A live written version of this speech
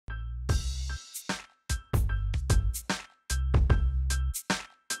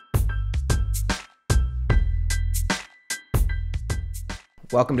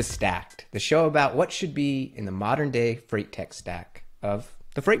Welcome to Stacked, the show about what should be in the modern day freight tech stack of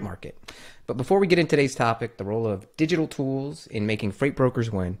the freight market. But before we get into today's topic, the role of digital tools in making freight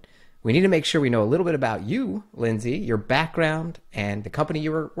brokers win, we need to make sure we know a little bit about you, Lindsay, your background, and the company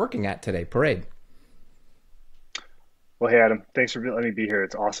you were working at today, Parade. Well, hey Adam, thanks for letting me be here.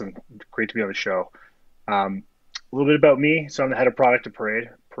 It's awesome. Great to be on the show. A little bit about me. So I'm the head of product at Parade.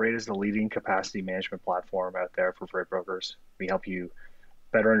 Parade is the leading capacity management platform out there for freight brokers. We help you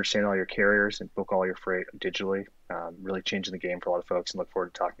better understand all your carriers and book all your freight digitally. Really changing the game for a lot of folks, and look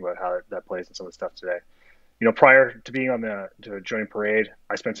forward to talking about how that plays in some of the stuff today. Prior to being to joining Parade,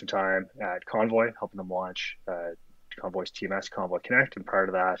 I spent some time at Convoy, helping them launch Convoy's TMS, Convoy Connect, and prior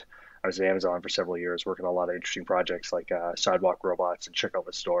to that, I was at Amazon for several years, working on a lot of interesting projects like sidewalk robots and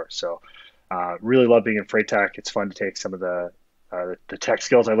checkout store. So, really love being in freight tech. It's fun to take some of the tech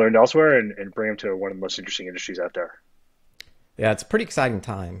skills I learned elsewhere and bring them to one of the most interesting industries out there. Yeah, it's a pretty exciting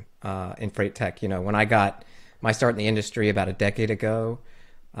time in freight tech. When I got my start in the industry about a decade ago,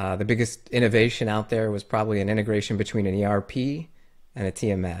 the biggest innovation out there was probably an integration between an ERP and a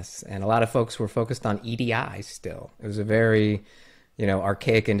TMS. And a lot of folks were focused on EDI still. It was a very,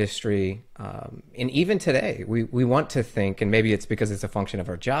 archaic industry. And even today, we want to think, and maybe it's because it's a function of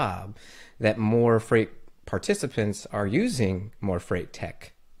our job, that more freight participants are using more freight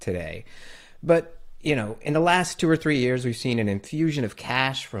tech today. But in the last 2 or 3 years, we've seen an infusion of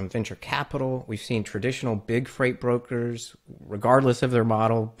cash from venture capital. We've seen traditional big freight brokers, regardless of their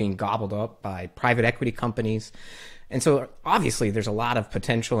model, being gobbled up by private equity companies. And so obviously there's a lot of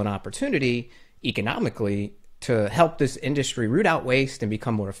potential and opportunity economically to help this industry root out waste and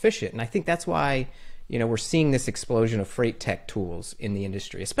become more efficient. And I think that's why, we're seeing this explosion of freight tech tools in the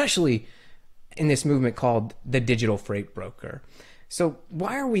industry, especially in this movement called the digital freight broker. So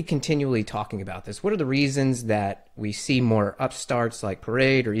why are we continually talking about this? What are the reasons that we see more upstarts like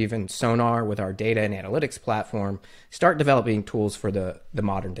Parade or even Sonar with our data and analytics platform start developing tools for the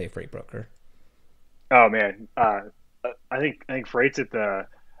modern day freight broker? Oh man, I think freight's at the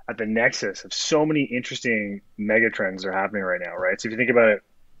nexus of so many interesting mega trends that are happening right now, right? So if you think about it,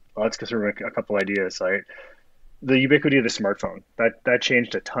 let's go through a couple ideas. Like the ubiquity of the smartphone, that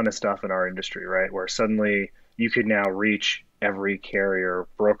changed a ton of stuff in our industry, right? Where suddenly you could now reach every carrier.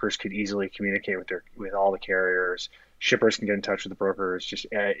 Brokers could easily communicate with all the carriers. Shippers can get in touch with the brokers, just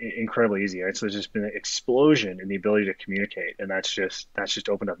incredibly easy. Right? So there's just been an explosion in the ability to communicate, and that's just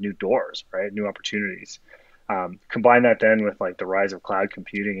opened up new doors, right? New opportunities. Combine that then with like the rise of cloud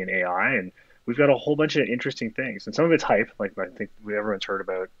computing and AI, and we've got a whole bunch of interesting things. And some of it's hype, like I think everyone's heard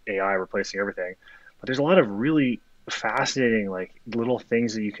about AI replacing everything, but there's a lot of really fascinating like little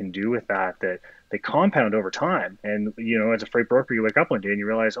things that you can do with that they compound over time. And as a freight broker, you wake up one day and you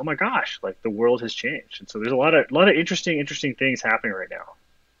realize, oh my gosh, like the world has changed. And so there's a lot of interesting things happening right now.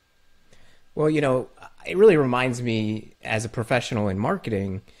 Well, it really reminds me as a professional in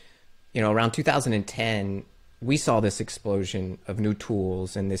marketing, around 2010, we saw this explosion of new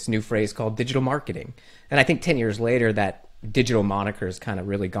tools and this new phrase called digital marketing. And I think 10 years later, that digital moniker has kind of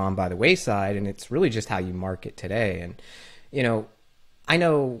really gone by the wayside, and it's really just how you market today. And, I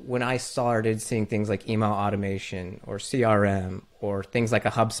know when I started seeing things like email automation or CRM or things like a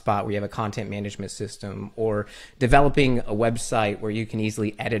HubSpot where you have a content management system, or developing a website where you can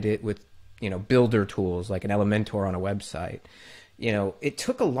easily edit it with, builder tools like an Elementor on a website. It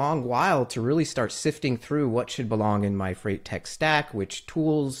took a long while to really start sifting through what should belong in my freight tech stack, which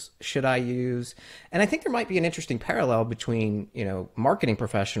tools should I use. And I think there might be an interesting parallel between, marketing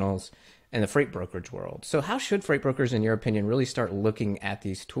professionals and the freight brokerage world. So how should freight brokers, in your opinion, really start looking at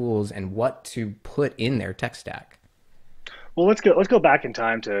these tools and what to put in their tech stack? Well, let's go back in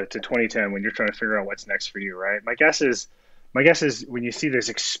time to 2010 when you're trying to figure out what's next for you, right? My guess is when you see this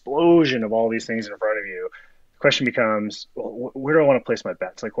explosion of all these things in front of you, the question becomes, well, where do I want to place my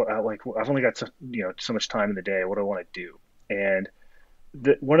bets? Like I've only got so much time in the day. What do I want to do? And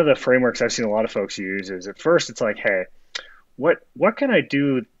one of the frameworks I've seen a lot of folks use is, at first it's like, hey, what can I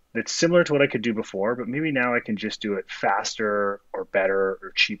do that's similar to what I could do before, but maybe now I can just do it faster or better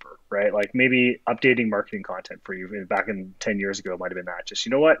or cheaper, right? Like maybe updating marketing content for you. And back in 10 years ago, it might have been that. Just,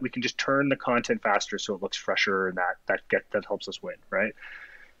 we can just turn the content faster so it looks fresher, and that helps us win, right?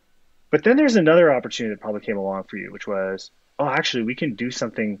 But then there's another opportunity that probably came along for you, which was, oh, actually, we can do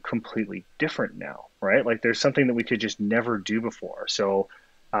something completely different now, right? Like there's something that we could just never do before. So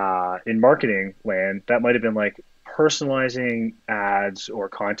in marketing land, that might have been like personalizing ads or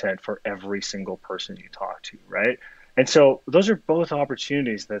content for every single person you talk to, right? And so those are both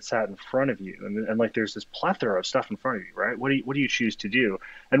opportunities that sat in front of you. And like there's this plethora of stuff in front of you, right? What do you choose to do?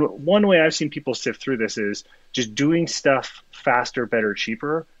 And one way I've seen people sift through this is just doing stuff faster, better,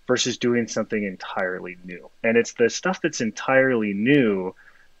 cheaper versus doing something entirely new. And it's the stuff that's entirely new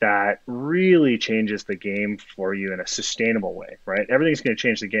that really changes the game for you in a sustainable way, right? Everything's going to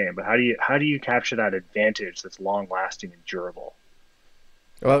change the game, but how do you capture that advantage that's long lasting and durable?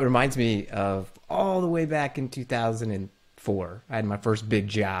 Well, it reminds me of all the way back in 2004. I had my first big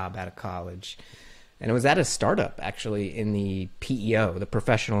job out of college. And it was at a startup, actually, in the PEO, the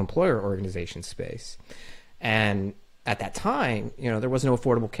professional employer organization space. And at that time, there was no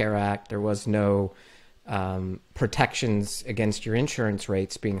Affordable Care Act. There was no protections against your insurance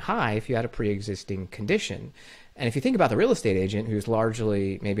rates being high if you had a pre-existing condition. And if you think about the real estate agent who's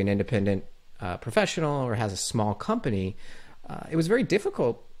largely maybe an independent professional or has a small company, it was very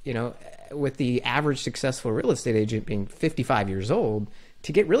difficult, with the average successful real estate agent being 55 years old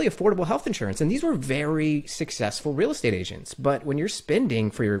to get really affordable health insurance. And these were very successful real estate agents. But when you're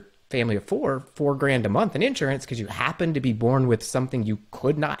spending for your family of four grand a month in insurance because you happen to be born with something you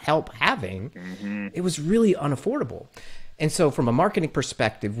could not help having, it was really unaffordable. And so from a marketing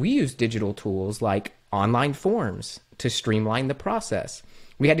perspective, we use digital tools like online forms to streamline the process.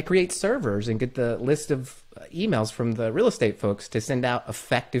 We had to create servers and get the list of emails from the real estate folks to send out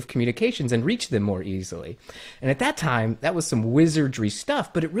effective communications and reach them more easily. And at that time, that was some wizardry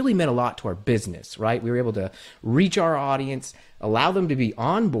stuff, but it really meant a lot to our business, right? We were able to reach our audience, allow them to be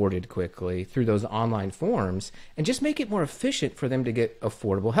onboarded quickly through those online forms, and just make it more efficient for them to get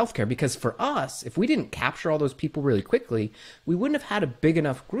affordable healthcare. Because for us, if we didn't capture all those people really quickly, we wouldn't have had a big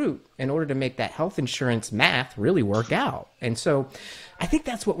enough group in order to make that health insurance math really work out. And so I think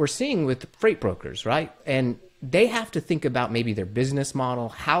that's what we're seeing with freight brokers, right? And they have to think about maybe their business model,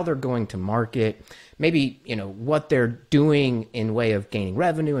 how they're going to market, maybe, what they're doing in way of gaining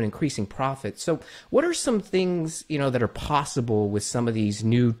revenue and increasing profits. So what are some things, that are possible with some of these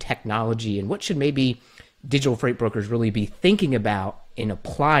new technology, and what should maybe digital freight brokers really be thinking about in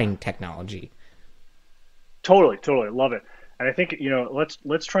applying technology? Totally, totally. Love it. And I think,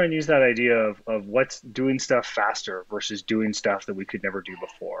 let's try and use that idea of what's doing stuff faster versus doing stuff that we could never do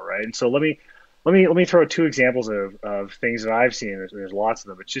before, right? And so let me throw two examples of things that I've seen. There's lots of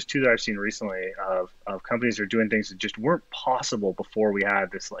them, but just two that I've seen recently of companies that are doing things that just weren't possible before we had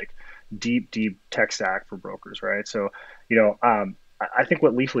this like deep tech stack for brokers, right? So, I think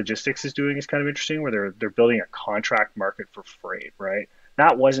what Leaf Logistics is doing is kind of interesting, where they're building a contract market for freight, right?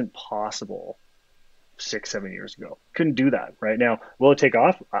 That wasn't possible 6, 7 years ago. Couldn't do that. Right now, will it take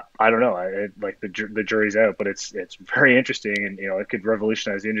off? I don't know. Like the jury's out, but it's very interesting, and it could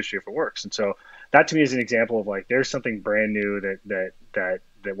revolutionize the industry if it works. And so that to me is an example of like there's something brand new that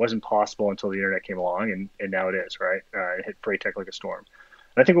wasn't possible until the internet came along, and now it is, right? It hit freight tech like a storm.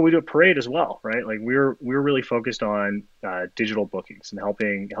 And I think what we do at Parade as well, right? Like we're really focused on digital bookings and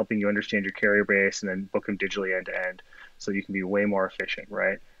helping you understand your carrier base and then book them digitally end to end, so you can be way more efficient,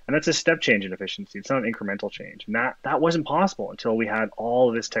 right? And that's a step change in efficiency. It's not an incremental change. And that wasn't possible until we had all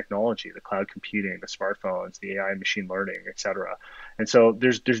of this technology, the cloud computing, the smartphones, the AI, machine learning, et cetera. And so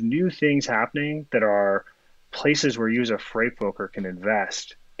there's new things happening that are places where you as a freight broker can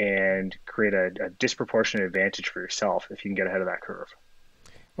invest and create a disproportionate advantage for yourself if you can get ahead of that curve.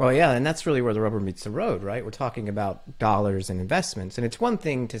 Well, yeah, and that's really where the rubber meets the road, right? We're talking about dollars and investments. And it's one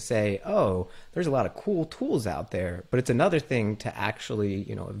thing to say, oh, there's a lot of cool tools out there, but it's another thing to actually,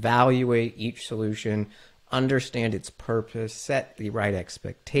 evaluate each solution, understand its purpose, set the right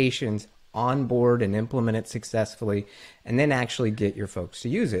expectations, onboard and implement it successfully, and then actually get your folks to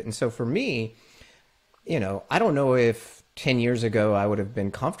use it. And so for me, I don't know if 10 years ago I would have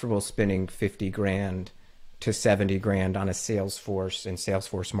been comfortable spending 50 grand to 70 grand on a Salesforce and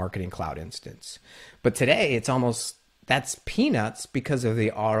Salesforce Marketing Cloud instance. But today that's peanuts because of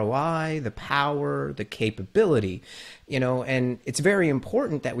the ROI, the power, the capability, and it's very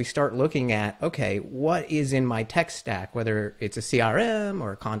important that we start looking at, okay, what is in my tech stack, whether it's a CRM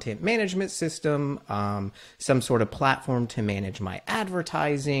or a content management system, some sort of platform to manage my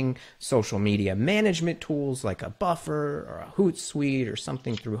advertising, social media management tools like a Buffer or a Hootsuite or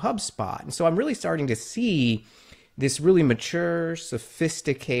something through HubSpot. And so I'm really starting to see this really mature,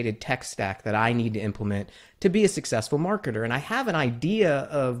 sophisticated tech stack that I need to implement to be a successful marketer. And I have an idea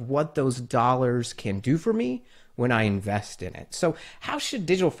of what those dollars can do for me when I invest in it. So how should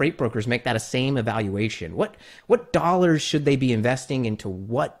digital freight brokers make that a same evaluation? What dollars should they be investing into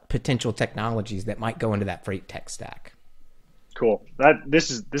what potential technologies that might go into that freight tech stack? Cool. This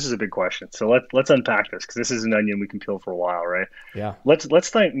is a big question. So let's unpack this because this is an onion we can peel for a while, right? Yeah. Let's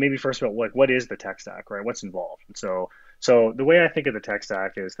think maybe first about like what is the tech stack, right? What's involved? And so the way I think of the tech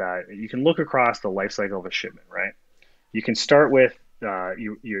stack is that you can look across the life cycle of a shipment, right? You can start with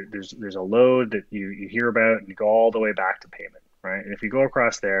there's a load that you hear about and you go all the way back to payment, right? And if you go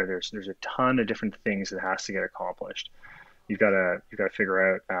across there, there's a ton of different things that has to get accomplished. You've got to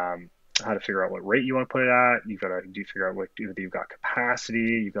figure out how to figure out what rate you want to put it at. You've got to figure out what you've got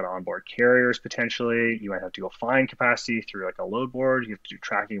capacity. You've got to onboard carriers potentially. You might have to go find capacity through like a load board. You have to do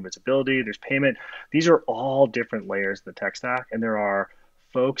tracking and visibility. There's payment. These are all different layers of the tech stack, and there are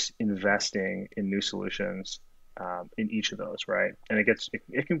folks investing in new solutions in each of those, right? And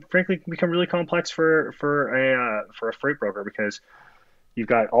it can frankly become really complex for a freight broker because you've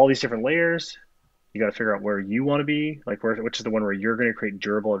got all these different layers. You got to figure out where you want to be, like which is the one where you're going to create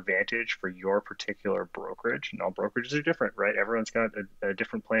durable advantage for your particular brokerage. And all brokerages are different, right? Everyone's got a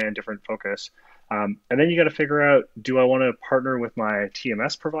different plan, different focus. And then you got to figure out, do I want to partner with my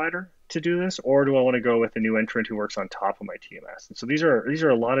TMS provider to do this, or do I want to go with a new entrant who works on top of my TMS? And so these are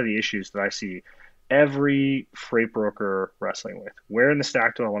a lot of the issues that I see every freight broker wrestling with. Where in the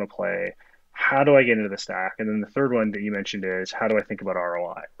stack do I want to play? How do I get into the stack? And then the third one that you mentioned is how do I think about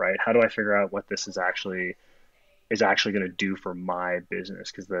ROI, right? How do I figure out what this is actually going to do for my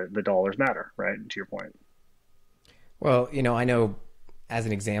business? Because the dollars matter, right? To your point. Well, I know as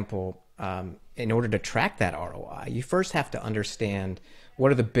an example, in order to track that ROI, you first have to understand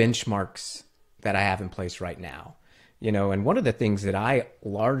what are the benchmarks that I have in place right now. And one of the things that I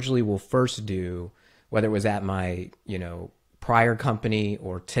largely will first do, whether it was at my, prior company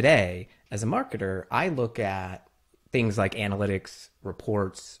or today as a marketer, I look at things like analytics,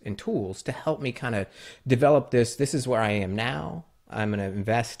 reports, and tools to help me kind of develop this. This is where I am now. I'm going to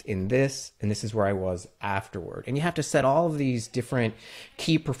invest in this, and this is where I was afterward. And you have to set all of these different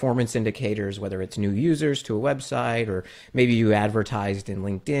key performance indicators, whether it's new users to a website, or maybe you advertised in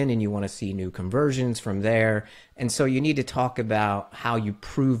LinkedIn and you want to see new conversions from there. And so you need to talk about how you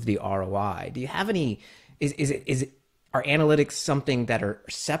prove the ROI. Do you have any, are analytics something that are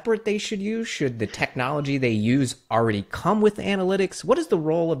separate they should use? Should the technology they use already come with analytics? What is the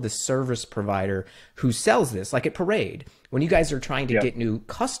role of the service provider who sells this? Like at Parade, when you guys are trying to get new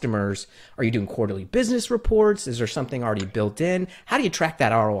customers, are you doing quarterly business reports? Is there something already built in? How do you track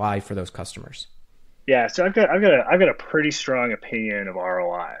that ROI for those customers? Yeah, so I've got a pretty strong opinion of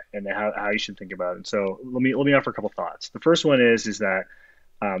ROI and how you should think about it. So let me offer a couple thoughts. The first one is that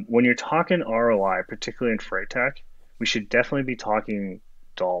when you're talking ROI, particularly in freight tech, we should definitely be talking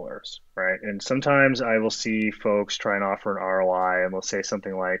dollars, right? And sometimes I will see folks try and offer an ROI, and they'll say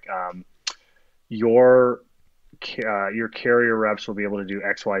something like, your carrier reps will be able to do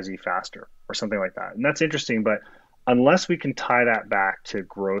XYZ faster, or something like that. And that's interesting, but unless we can tie that back to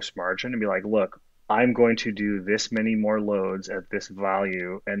gross margin and be like, look, I'm going to do this many more loads at this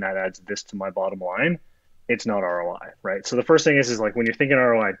value, and that adds this to my bottom line, it's not ROI, right? So the first thing is like when you're thinking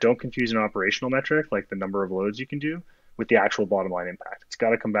ROI, don't confuse an operational metric like the number of loads you can do with the actual bottom line impact. It's got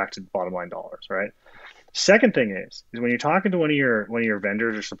to come back to bottom line dollars, right? Second thing is when you're talking to one of your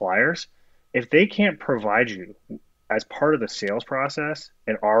vendors or suppliers, if they can't provide you as part of the sales process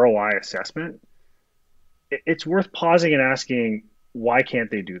an ROI assessment, it's worth pausing and asking, why can't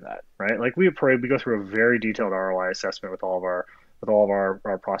they do that, right? Like we go through a very detailed ROI assessment with all of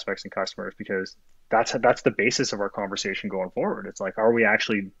our prospects and customers, because that's the basis of our conversation going forward. It's like, are we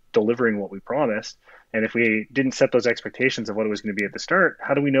actually delivering what we promised? And if we didn't set those expectations of what it was going to be at the start,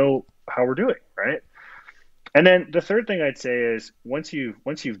 how do we know how we're doing, right? And then the third thing I'd say is once you've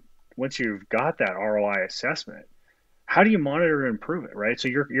got that ROI assessment, how do you monitor and improve it, right? So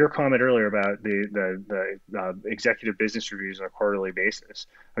your comment earlier about the executive business reviews on a quarterly basis,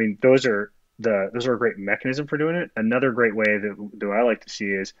 I mean, those are a great mechanism for doing it. Another great way that I like to see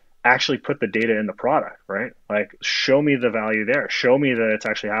is actually put the data in the product, right? Like show me the value there. Show me that it's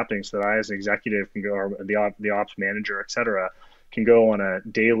actually happening so that I as an executive can go, or the ops manager, et cetera, can go on a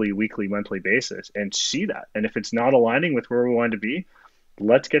daily, weekly, monthly basis and see that. And if it's not aligning with where we want to be,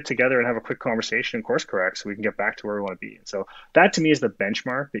 let's get together and have a quick conversation and course correct so we can get back to where we want to be. And so that to me is the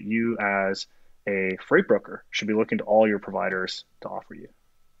benchmark that you as a freight broker should be looking to all your providers to offer you.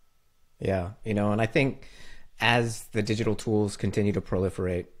 Yeah, and I think as the digital tools continue to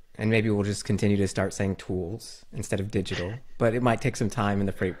proliferate, and maybe we'll just continue to start saying tools instead of digital, but it might take some time in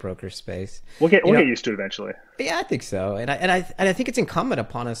the freight broker space. We'll get used to it eventually. Yeah, I think so. And I think it's incumbent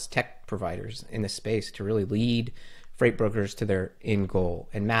upon us tech providers in this space to really lead freight brokers to their end goal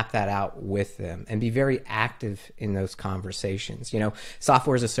and map that out with them and be very active in those conversations.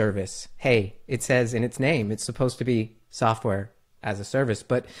 Software as a service. Hey, it says in its name, it's supposed to be software as a service.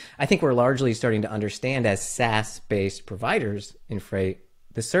 But I think we're largely starting to understand as SaaS-based providers in freight,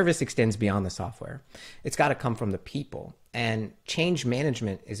 the service extends beyond the software. It's got to come from the people. And change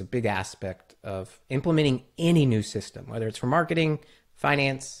management is a big aspect of implementing any new system, whether it's for marketing,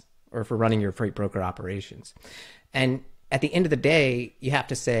 finance, or for running your freight broker operations. And at the end of the day, you have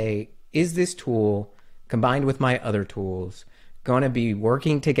to say, is this tool combined with my other tools going to be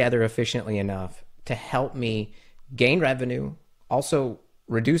working together efficiently enough to help me gain revenue, also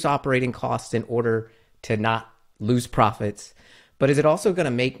reduce operating costs in order to not lose profits, but is it also going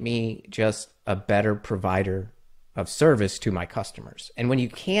to make me just a better provider of service to my customers? And when you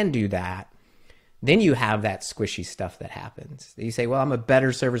can do that, then you have that squishy stuff that happens. You say, well, I'm a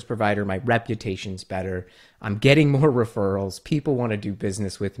better service provider. My reputation's better. I'm getting more referrals. People want to do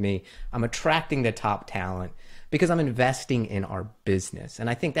business with me. I'm attracting the top talent because I'm investing in our business. And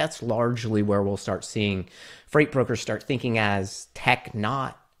I think that's largely where we'll start seeing freight brokers start thinking as tech,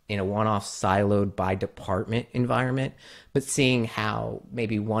 not in a one-off siloed by department environment, but seeing how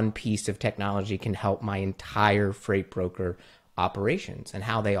maybe one piece of technology can help my entire freight broker operations and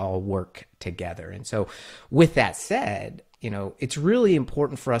how they all work together. And so with that said, it's really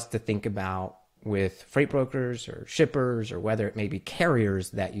important for us to think about with freight brokers or shippers or whether it may be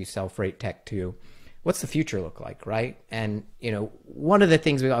carriers that you sell freight tech to, what's the future look like, right? And, one of the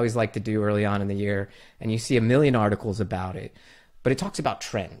things we always like to do early on in the year, and you see a million articles about it, but it talks about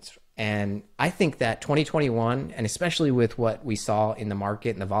trends. And I think that 2021, and especially with what we saw in the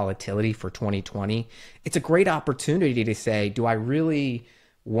market and the volatility for 2020, it's a great opportunity to say, do I really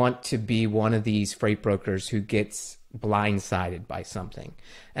want to be one of these freight brokers who gets blindsided by something?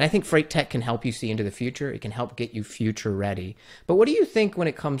 And I think freight tech can help you see into the future. It can help get you future ready. But what do you think when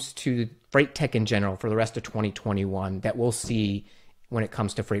it comes to freight tech in general for the rest of 2021 that we'll see when it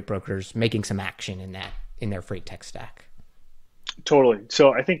comes to freight brokers making some action in their freight tech stack? Totally.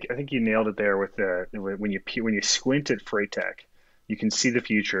 So I think you nailed it there with when you squint at freight tech, you can see the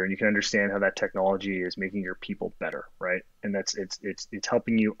future and you can understand how that technology is making your people better, right? And it's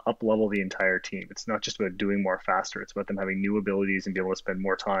helping you up level the entire team. It's not just about doing more faster. It's about them having new abilities and be able to spend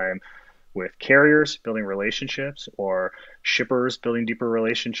more time with carriers, building relationships, or shippers, building deeper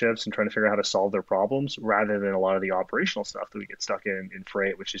relationships and trying to figure out how to solve their problems rather than a lot of the operational stuff that we get stuck in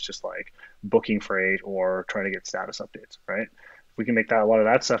freight, which is just like booking freight or trying to get status updates, right? If we can make a lot of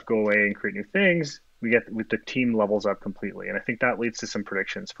that stuff go away and create new things, we get with the team levels up completely. And I think that leads to some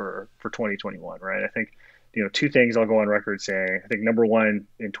predictions for 2021, right? I think, two things I'll go on record saying. I think number one,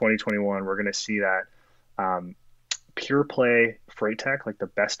 in 2021, we're going to see that pure play freight tech, like the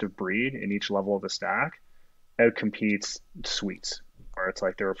best of breed in each level of the stack, outcompetes suites. Or it's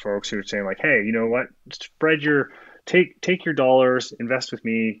like there are folks who are saying like, hey, you know what? Take your dollars, invest with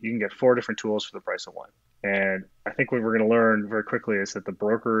me. You can get 4 different tools for the price of one. And I think what we're going to learn very quickly is that the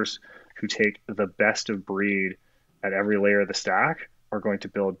brokers who take the best of breed at every layer of the stack are going to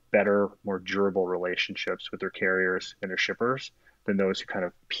build better, more durable relationships with their carriers and their shippers than those who kind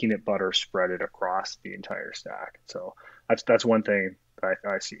of peanut butter spread it across the entire stack. So that's one thing that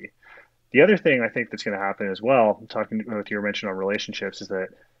I see. The other thing I think that's going to happen as well, talking with your mention on relationships, is that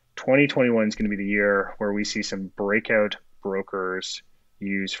 2021 is going to be the year where we see some breakout brokers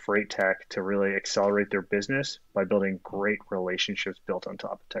use freight tech to really accelerate their business by building great relationships built on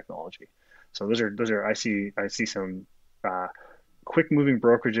top of technology. So those are I see some quick moving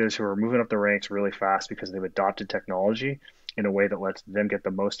brokerages who are moving up the ranks really fast because they've adopted technology in a way that lets them get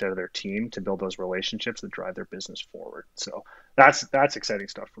the most out of their team to build those relationships that drive their business forward. So that's exciting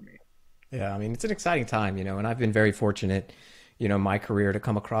stuff for me. Yeah, I mean, it's an exciting time, and I've been very fortunate, my career to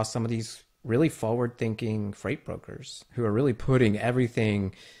come across some of these really forward-thinking freight brokers who are really putting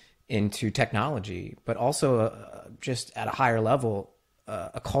everything into technology, but also just at a higher level,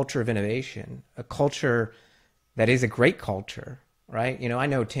 a culture of innovation, a culture that is a great culture, right? I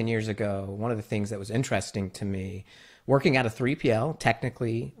know 10 years ago, one of the things that was interesting to me, working at a 3PL,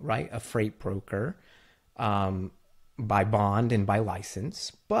 technically, right, a freight broker, by bond and by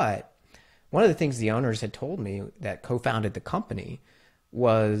license, but one of the things the owners had told me that co-founded the company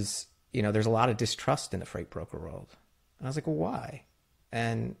was, there's a lot of distrust in the freight broker world. And I was like, well, why?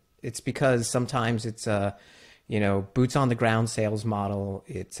 And it's because sometimes it's a, boots on the ground sales model.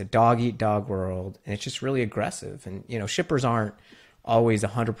 It's a dog eat dog world. And it's just really aggressive. And, shippers aren't always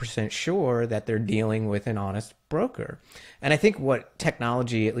 100% sure that they're dealing with an honest broker. And I think what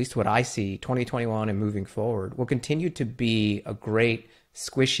technology, at least what I see, 2021 and moving forward, will continue to be a great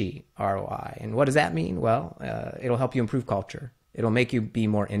squishy ROI. And what does that mean? Well, it'll help you improve culture. It'll make you be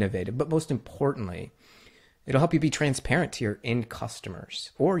more innovative. But most importantly, it'll help you be transparent to your end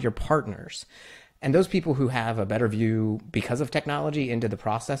customers or your partners. And those people who have a better view because of technology into the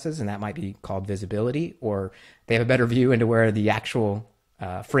processes, and that might be called visibility, or they have a better view into where the actual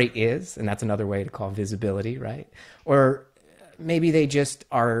freight is, and that's another way to call visibility, right? Or maybe they just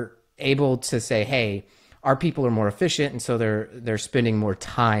are able to say, hey, our people are more efficient, and so they're spending more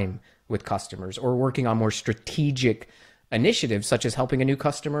time with customers or working on more strategic initiatives, such as helping a new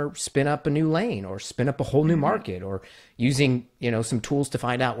customer spin up a new lane or spin up a whole new market, or using some tools to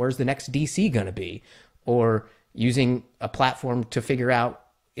find out where's the next DC going to be, or using a platform to figure out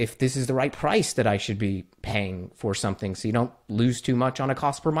if this is the right price that I should be paying for something, so you don't lose too much on a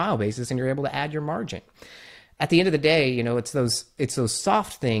cost per mile basis and you're able to add your margin. At the end of the day, it's those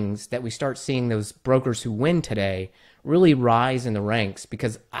soft things that we start seeing those brokers who win today really rise in the ranks,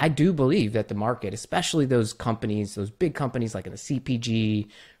 because I do believe that the market, especially those companies, those big companies like in the CPG,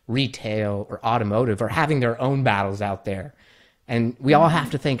 retail, or automotive, are having their own battles out there. And we all have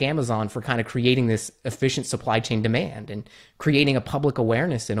to thank Amazon for kind of creating this efficient supply chain demand and creating a public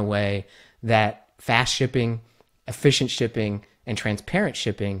awareness in a way that fast shipping, efficient shipping, and transparent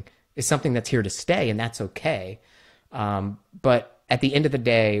shipping is something that's here to stay, and that's okay. But at the end of the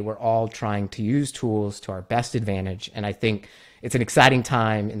day, we're all trying to use tools to our best advantage. And I think it's an exciting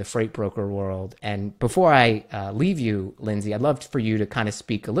time in the freight broker world. And before I leave you, Lindsay, I'd love for you to kind of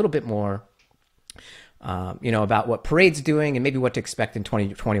speak a little bit more, about what Parade's doing and maybe what to expect in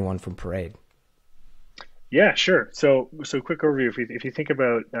 2021 from Parade. Yeah, sure. So quick overview. If you think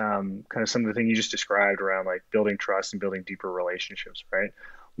about kind of some of the things you just described around like building trust and building deeper relationships, right?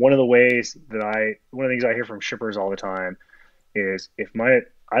 One of the things I hear from shippers all the time is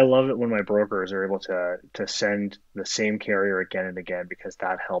I love it when my brokers are able to send the same carrier again and again, because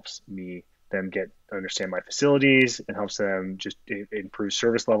that helps them understand my facilities and helps them just improve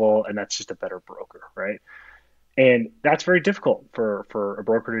service level, and that's just a better broker, right? And that's very difficult for a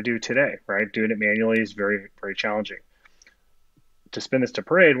broker to do today, right? Doing it manually is very, very challenging. To spin this to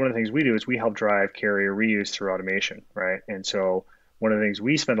Parade, one of the things we do is we help drive carrier reuse through automation, right? And so one of the things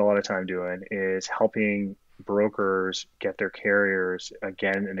we spend a lot of time doing is helping brokers get their carriers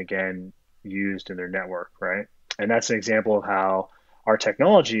again and again used in their network, right? And that's an example of how our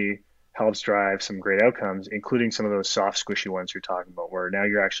technology helps drive some great outcomes, including some of those soft, squishy ones you're talking about, where now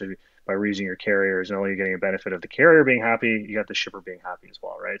you're actually, by reusing your carriers, not only are you getting a benefit of the carrier being happy, you got the shipper being happy as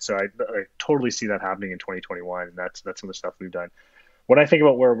well, right? So I totally see that happening in 2021, and that's some of the stuff we've done. When I think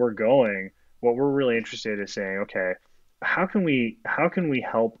about where we're going, what we're really interested in is saying, okay, how can we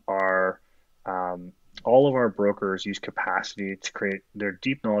help all of our brokers use capacity to create their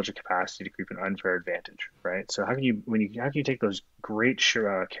deep knowledge of capacity to create an unfair advantage, right? So how can you take those great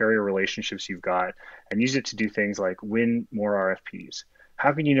carrier relationships you've got and use it to do things like win more RFPs?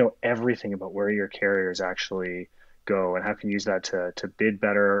 How can you know everything about where your carriers actually go, and how can you use that to bid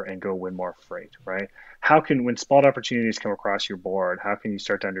better and go win more freight, right? When spot opportunities come across your board, how can you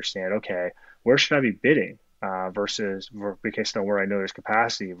start to understand, okay, where should I be bidding? Versus because where I know there's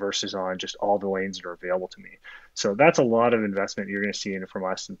capacity versus on just all the lanes that are available to me. So that's a lot of investment you're going to see from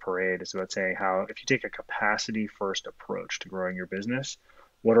us in Parade. Is about saying how, if you take a capacity first approach to growing your business,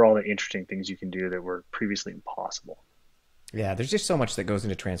 what are all the interesting things you can do that were previously impossible? Yeah, there's just so much that goes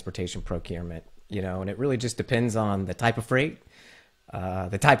into transportation procurement, and it really just depends on the type of freight,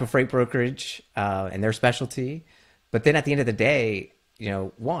 brokerage, and their specialty. But then at the end of the day,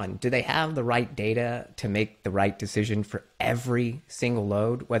 one, do they have the right data to make the right decision for every single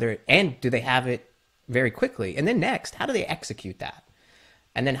load, and do they have it very quickly? And then next, how do they execute that?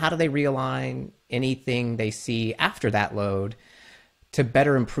 And then how do they realign anything they see after that load to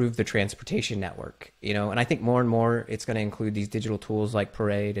better improve the transportation network? And I think more and more it's going to include these digital tools like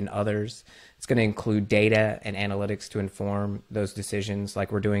Parade and others. It's going to include data and analytics to inform those decisions,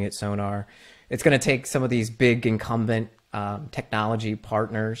 like we're doing at Sonar. It's going to take some of these big incumbent technology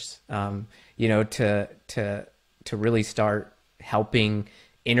partners, to really start helping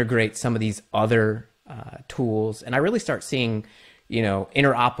integrate some of these other tools. And I really start seeing,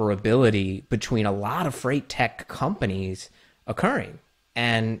 interoperability between a lot of freight tech companies occurring.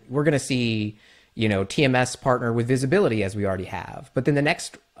 And we're going to see, TMS partner with visibility, as we already have. But then the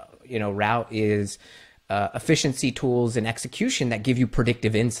next, route is efficiency tools and execution that give you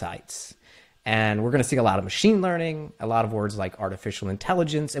predictive insights. And we're going to see a lot of machine learning, a lot of words like artificial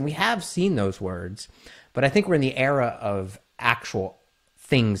intelligence, and we have seen those words. But I think we're in the era of actual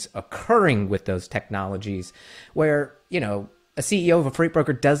things occurring with those technologies where, a CEO of a freight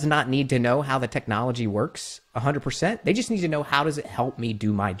broker does not need to know how the technology works 100%. They just need to know, how does it help me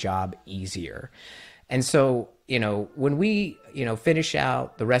do my job easier? And so, when we, finish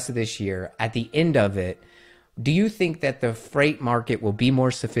out the rest of this year, at the end of it, Do you think that the freight market will be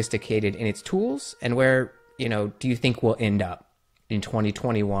more sophisticated in its tools? And where, do you think we'll end up in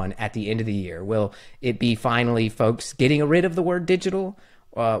 2021 at the end of the year? Will it be finally folks getting rid of the word digital?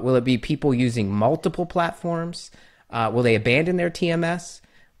 Will it be people using multiple platforms? Will they abandon their TMS?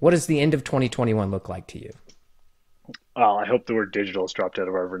 What does the end of 2021 look like to you? Well, I hope the word digital is dropped out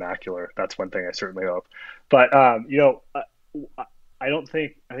of our vernacular. That's one thing I certainly hope. But I don't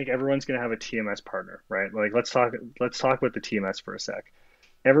think I think everyone's going to have a TMS partner, right? Like let's talk about the TMS for a sec.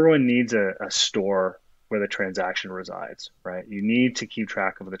 Everyone needs a store where the transaction resides, right? You need to keep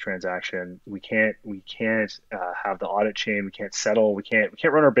track of the transaction. We can't have the audit chain. We can't settle. We can't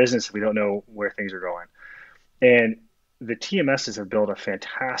run our business if we don't know where things are going. And the TMSs have built a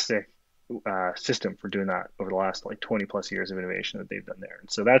fantastic system for doing that over the last like 20 plus years of innovation that they've done there.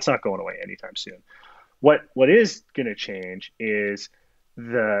 And so that's not going away anytime soon. What is going to change is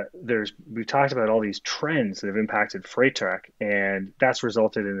we've talked about all these trends that have impacted freight tech, and that's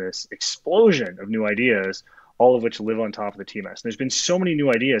resulted in this explosion of new ideas, all of which live on top of the TMS. And there's been so many new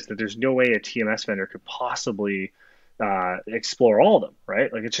ideas that there's no way a TMS vendor could possibly explore all of them,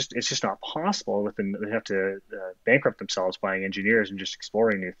 right? Like it's just not possible. They have to bankrupt themselves buying engineers and just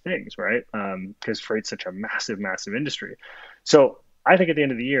exploring new things, right? Because freight's such a massive, massive industry. So I think at the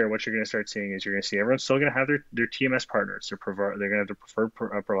end of the year, what you're going to start seeing is you're going to see everyone's still going to have their TMS partners. They're going to have their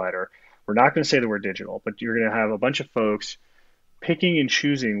preferred provider. We're not going to say the word digital, but you're going to have a bunch of folks picking and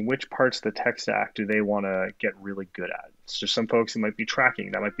choosing which parts of the tech stack do they want to get really good at. So some folks, it might be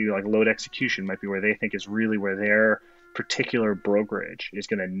tracking. That might be like load execution, might be where they think is really where their particular brokerage is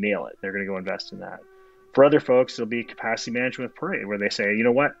going to nail it. They're going to go invest in that. For other folks, it'll be capacity management with Parade, where they say, you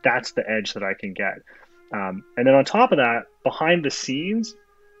know what, that's the edge that I can get. And then on top of that, behind the scenes,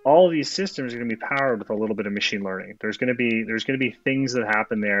 all of these systems are going to be powered with a little bit of machine learning. There's going to be things that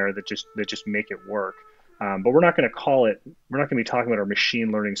happen there that just make it work. But we're not going to call it. We're not going to be talking about our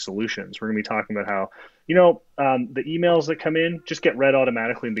machine learning solutions. We're going to be talking about how the emails that come in just get read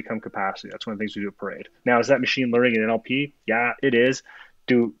automatically and become capacity. That's one of the things we do at Parade. Now, is that machine learning and NLP? Yeah, it is.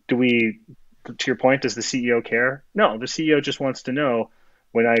 Do we? To your point, does the CEO care? No, the CEO just wants to know.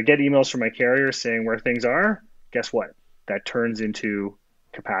 When I get emails from my carrier saying where things are, guess what? That turns into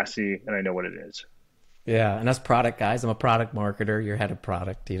capacity, and I know what it is. Yeah, and us product guys, I'm a product marketer, you're head of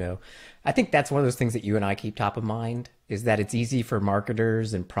product, I think that's one of those things that you and I keep top of mind is that it's easy for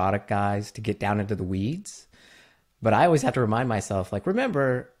marketers and product guys to get down into the weeds. But I always have to remind myself, like,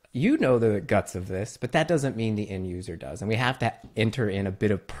 remember, you know the guts of this, but that doesn't mean the end user does. And we have to enter in a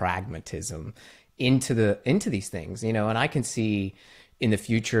bit of pragmatism into these things, and I can see in the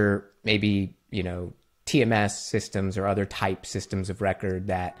future, maybe, TMS systems or other type systems of record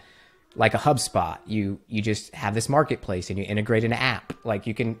that like a HubSpot, you just have this marketplace and you integrate an app. Like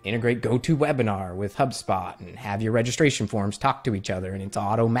you can integrate GoToWebinar with HubSpot and have your registration forms talk to each other and it's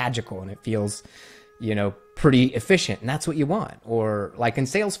auto magical and it feels, pretty efficient. And that's what you want. Or like in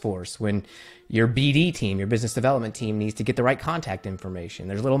Salesforce, when your BD team, your business development team needs to get the right contact information,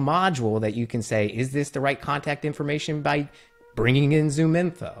 there's a little module that you can say, is this the right contact information by bringing in Zoom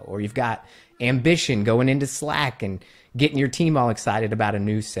info? Or you've got ambition going into Slack and getting your team all excited about a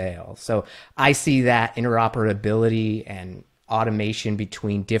new sale. So I see that interoperability and automation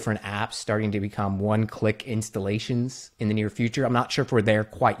between different apps starting to become one-click installations in the near future. I'm not sure if we're there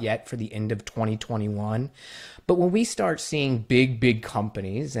quite yet for the end of 2021. But when we start seeing big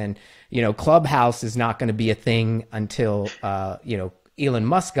companies and, Clubhouse is not going to be a thing until, Elon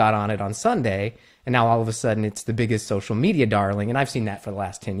Musk got on it on Sunday. And now all of a sudden it's the biggest social media darling. And I've seen that for the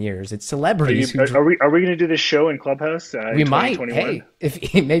last 10 years. It's celebrities. Are we going to do this show in Clubhouse we in might. 2021? Hey,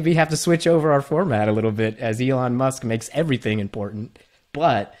 if maybe have to switch over our format a little bit as Elon Musk makes everything important.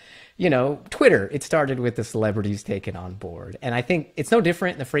 But, Twitter, it started with the celebrities taken on board. And I think it's no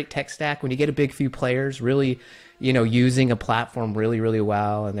different in the freight tech stack when you get a big few players really, using a platform really, really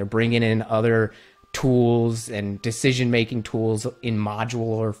well. And they're bringing in other tools and decision-making tools in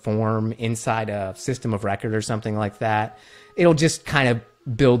modular form inside a system of record or something like that. It'll just kind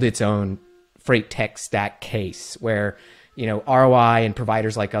of build its own freight tech stack case where, ROI and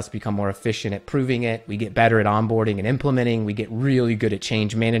providers like us become more efficient at proving it. We get better at onboarding and implementing. We get really good at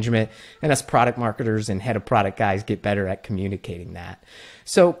change management. And us product marketers and head of product guys get better at communicating that.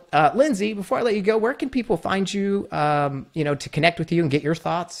 So, Lindsay, before I let you go, where can people find you, to connect with you and get your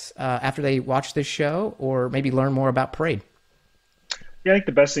thoughts after they watch this show or maybe learn more about Parade? Yeah, I think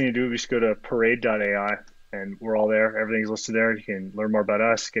the best thing to do is just go to parade.ai and we're all there. Everything's listed there. You can learn more about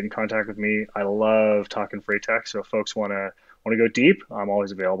us, get in contact with me. I love talking freight tech. So if folks want to go deep, I'm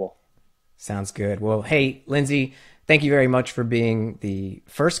always available. Sounds good. Well, hey, Lindsay, thank you very much for being the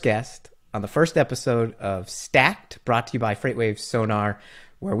first guest on the first episode of Stacked, brought to you by FreightWaves Sonar,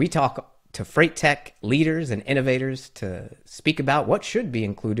 where we talk to freight tech leaders and innovators to speak about what should be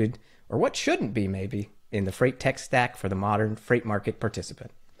included, or what shouldn't be maybe, in the freight tech stack for the modern freight market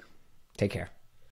participant. Take care.